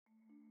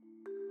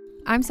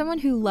I'm someone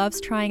who loves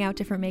trying out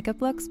different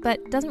makeup looks,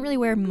 but doesn't really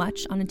wear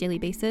much on a daily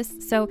basis,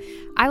 so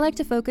I like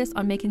to focus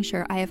on making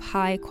sure I have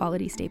high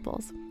quality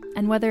staples.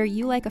 And whether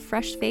you like a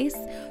fresh face,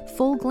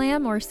 full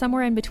glam, or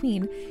somewhere in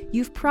between,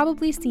 you've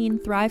probably seen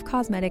Thrive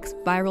Causemetics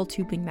Viral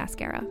Tubing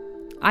Mascara.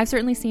 I've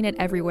certainly seen it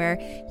everywhere.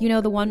 You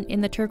know, the one in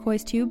the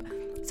turquoise tube?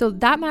 So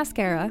that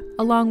mascara,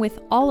 along with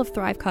all of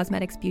Thrive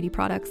Causemetics beauty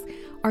products,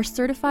 are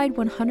certified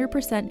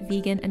 100%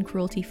 vegan and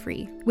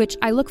cruelty-free, which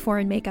I look for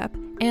in makeup,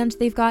 and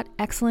they've got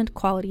excellent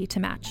quality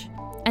to match.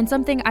 And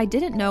something I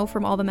didn't know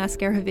from all the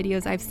mascara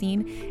videos I've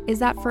seen is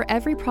that for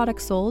every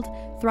product sold,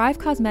 Thrive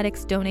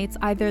Causemetics donates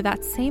either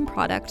that same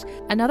product,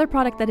 another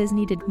product that is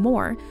needed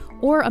more,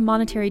 or a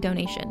monetary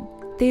donation.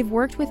 They've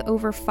worked with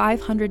over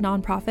 500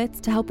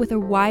 nonprofits to help with a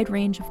wide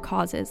range of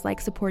causes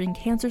like supporting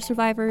cancer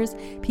survivors,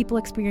 people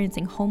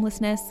experiencing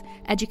homelessness,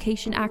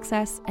 education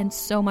access, and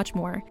so much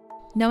more.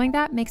 Knowing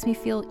that makes me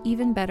feel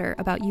even better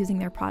about using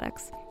their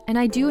products. And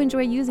I do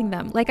enjoy using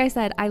them. Like I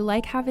said, I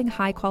like having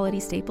high quality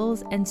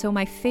staples, and so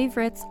my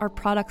favorites are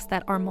products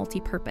that are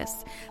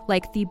multi-purpose,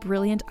 like the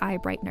Brilliant Eye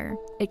Brightener.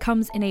 It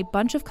comes in a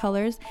bunch of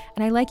colors,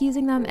 and I like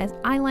using them as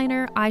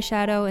eyeliner,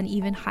 eyeshadow, and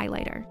even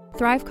highlighter.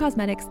 Thrive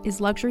Causemetics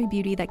is luxury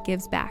beauty that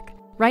gives back.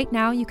 Right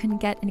now, you can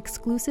get an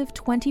exclusive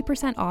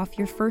 20% off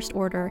your first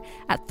order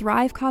at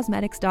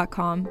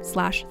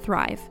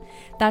thrivecausemetics.com/thrive.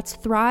 That's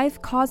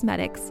Thrive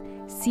Causemetics,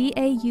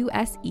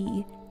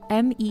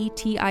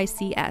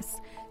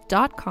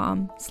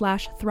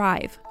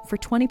 CAUSEMETICS.com/thrive for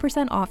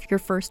 20% off your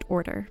first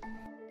order.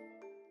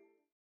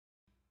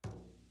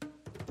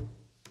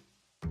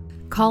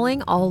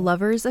 Calling all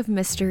lovers of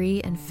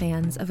mystery and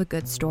fans of a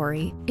good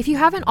story. If you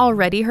haven't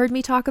already heard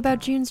me talk about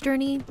June's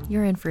Journey,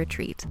 you're in for a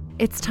treat.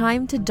 It's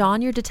time to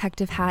don your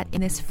detective hat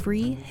in this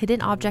free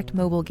hidden object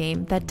mobile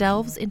game that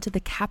delves into the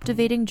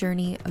captivating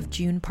journey of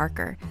June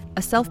Parker,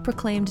 a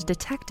self-proclaimed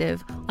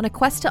detective on a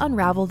quest to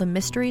unravel the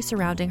mystery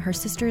surrounding her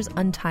sister's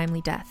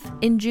untimely death.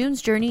 In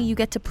June's Journey, you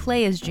get to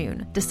play as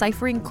June,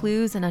 deciphering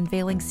clues and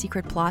unveiling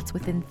secret plots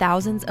within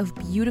thousands of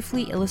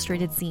beautifully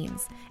illustrated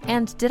scenes.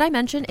 And did I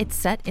mention it's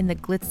set in the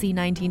glitzy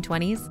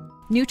 1920s?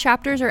 New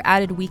chapters are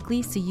added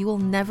weekly, so you will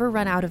never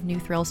run out of new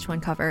thrills to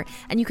uncover,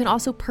 and you can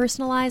also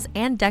personalize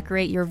and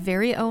decorate your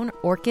very own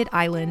Orchid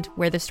Island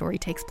where the story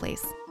takes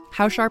place.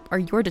 How sharp are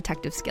your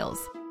detective skills?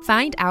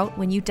 Find out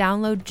when you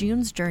download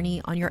June's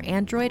Journey on your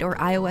Android or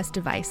iOS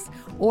device,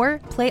 or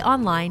play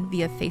online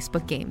via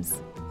Facebook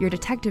Games. Your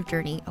detective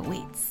journey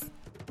awaits.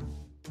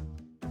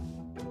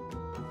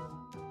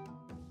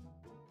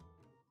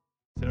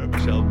 Sarah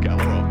Michelle Gellar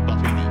of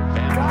Buffy the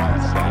Vampire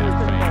Slayer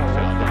fame.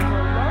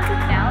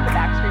 Now the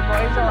Backstreet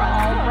Boys are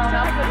all grown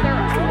up with their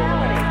own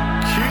ability.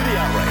 Cue the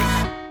outrage.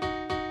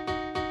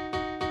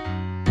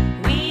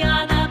 We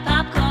are the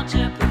pop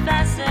culture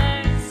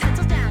professors.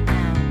 Settle down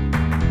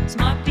now.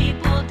 Smart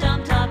people,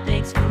 dumb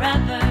topics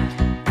forever.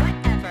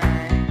 Whatever.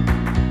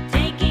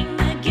 Taking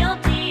the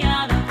guilty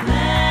out of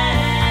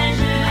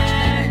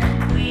pleasure.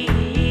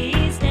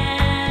 We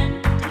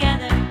stand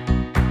together.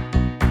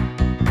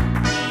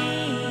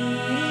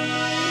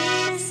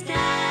 We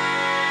stand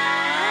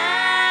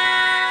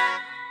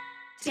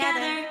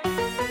together.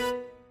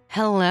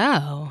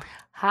 Hello.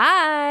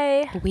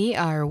 Hi.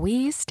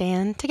 We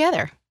stand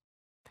together.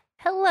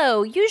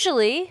 Hello.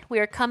 Usually we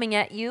are coming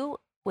at you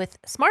with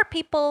smart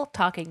people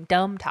talking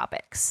dumb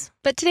topics.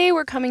 But today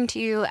we're coming to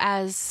you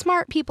as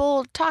smart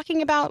people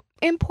talking about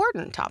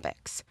important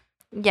topics.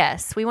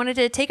 Yes, we wanted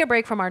to take a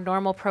break from our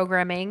normal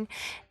programming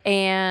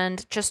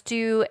and just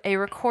do a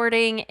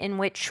recording in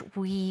which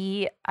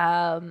we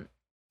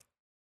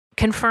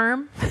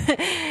confirm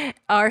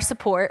our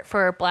support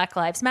for Black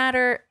Lives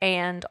Matter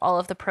and all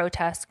of the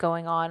protests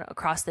going on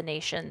across the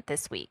nation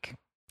this week.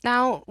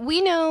 Now,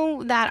 we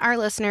know that our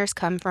listeners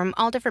come from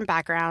all different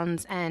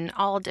backgrounds and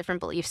all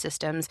different belief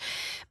systems,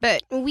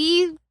 but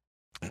we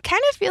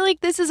kind of feel like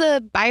this is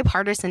a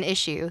bipartisan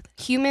issue.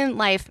 Human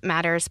life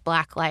matters,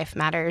 Black life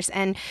matters.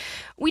 And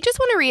we just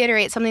want to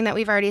reiterate something that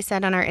we've already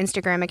said on our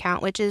Instagram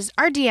account, which is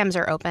our DMs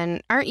are open,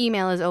 our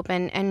email is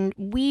open, and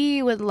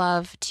we would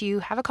love to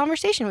have a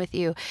conversation with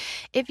you.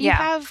 If you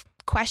have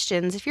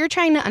questions, if you're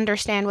trying to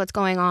understand what's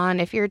going on,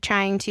 if you're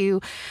trying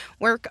to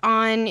work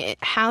on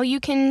how you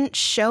can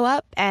show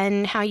up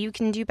and how you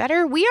can do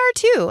better, we are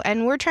too.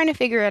 And we're trying to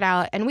figure it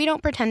out. And we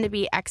don't pretend to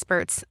be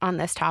experts on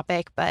this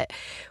topic, but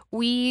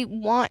we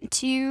want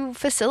to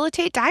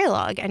facilitate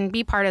dialogue and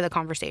be part of the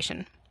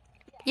conversation.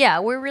 Yeah,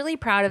 we're really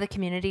proud of the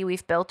community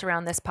we've built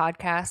around this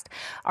podcast.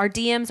 Our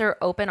DMs are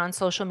open on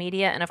social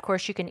media. And of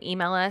course, you can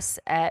email us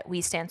at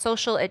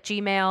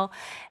westandsocial@gmail.com.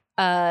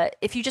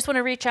 If you just want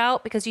to reach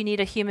out because you need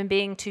a human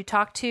being to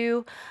talk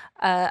to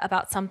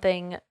about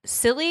something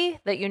silly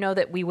that you know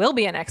that we will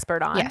be an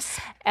expert on, Yes.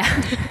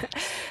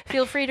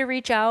 feel free to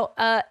reach out.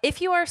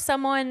 If you are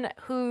someone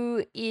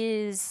who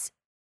is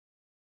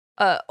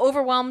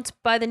overwhelmed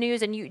by the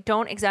news and you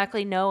don't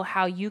exactly know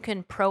how you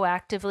can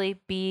proactively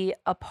be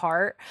a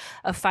part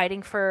of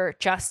fighting for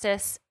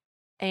justice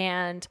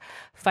and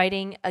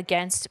fighting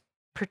against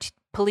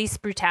police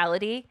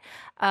brutality,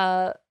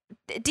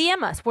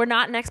 DM us. We're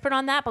not an expert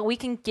on that, but we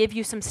can give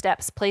you some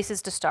steps,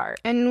 places to start.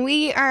 And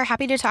we are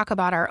happy to talk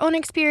about our own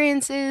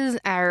experiences,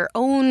 our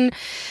own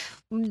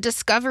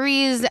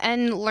discoveries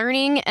and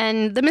learning,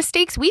 and the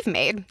mistakes we've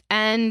made,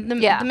 and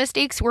the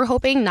mistakes we're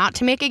hoping not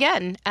to make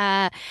again.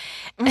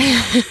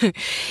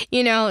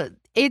 You know,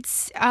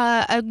 it's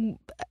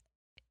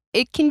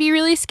it can be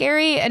really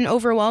scary and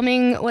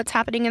overwhelming what's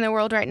happening in the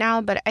world right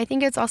now, but I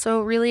think it's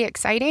also really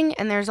exciting,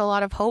 and there's a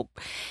lot of hope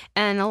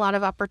and a lot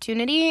of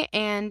opportunity,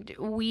 and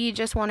we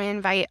just want to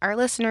invite our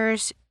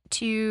listeners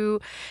to,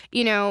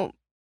 you know,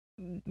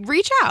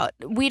 reach out.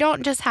 We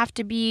don't just have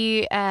to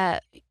be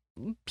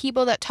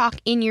people that talk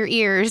in your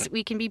ears.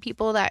 We can be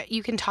people that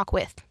you can talk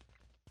with.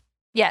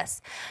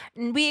 Yes.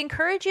 We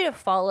encourage you to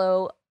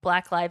follow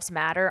Black Lives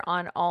Matter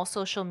on all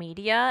social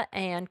media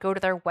and go to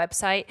their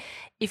website.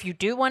 If you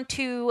do want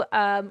to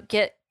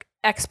get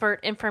expert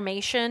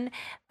information,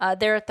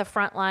 they're at the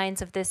front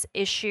lines of this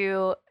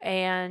issue,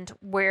 and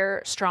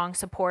we're strong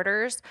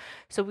supporters.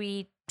 So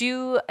we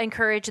do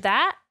encourage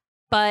that.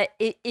 But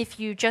if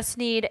you just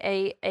need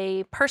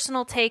a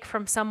personal take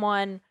from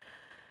someone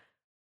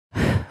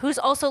who's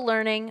also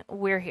learning,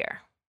 we're here.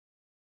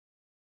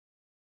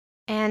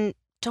 And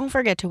don't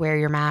forget to wear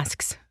your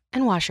masks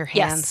and wash your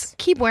hands. Yes.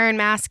 Keep wearing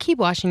masks. Keep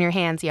washing your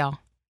hands, y'all.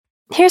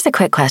 Here's a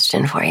quick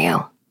question for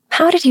you.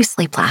 How did you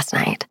sleep last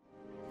night?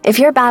 If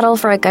your battle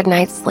for a good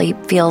night's sleep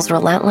feels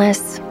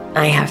relentless,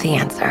 I have the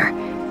answer.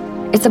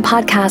 It's a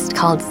podcast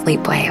called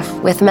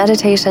Sleepwave, with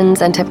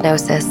meditations and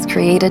hypnosis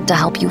created to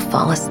help you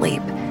fall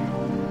asleep.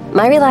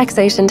 My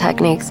relaxation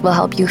techniques will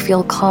help you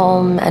feel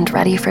calm and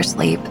ready for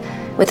sleep,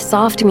 with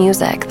soft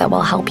music that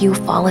will help you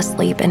fall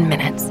asleep in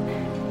minutes.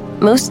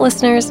 Most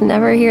listeners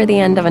never hear the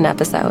end of an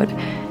episode.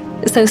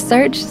 So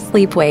search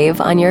Sleepwave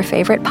on your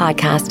favorite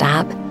podcast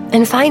app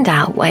and find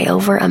out why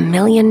over 1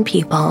 million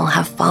people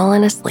have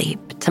fallen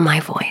asleep to my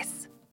voice.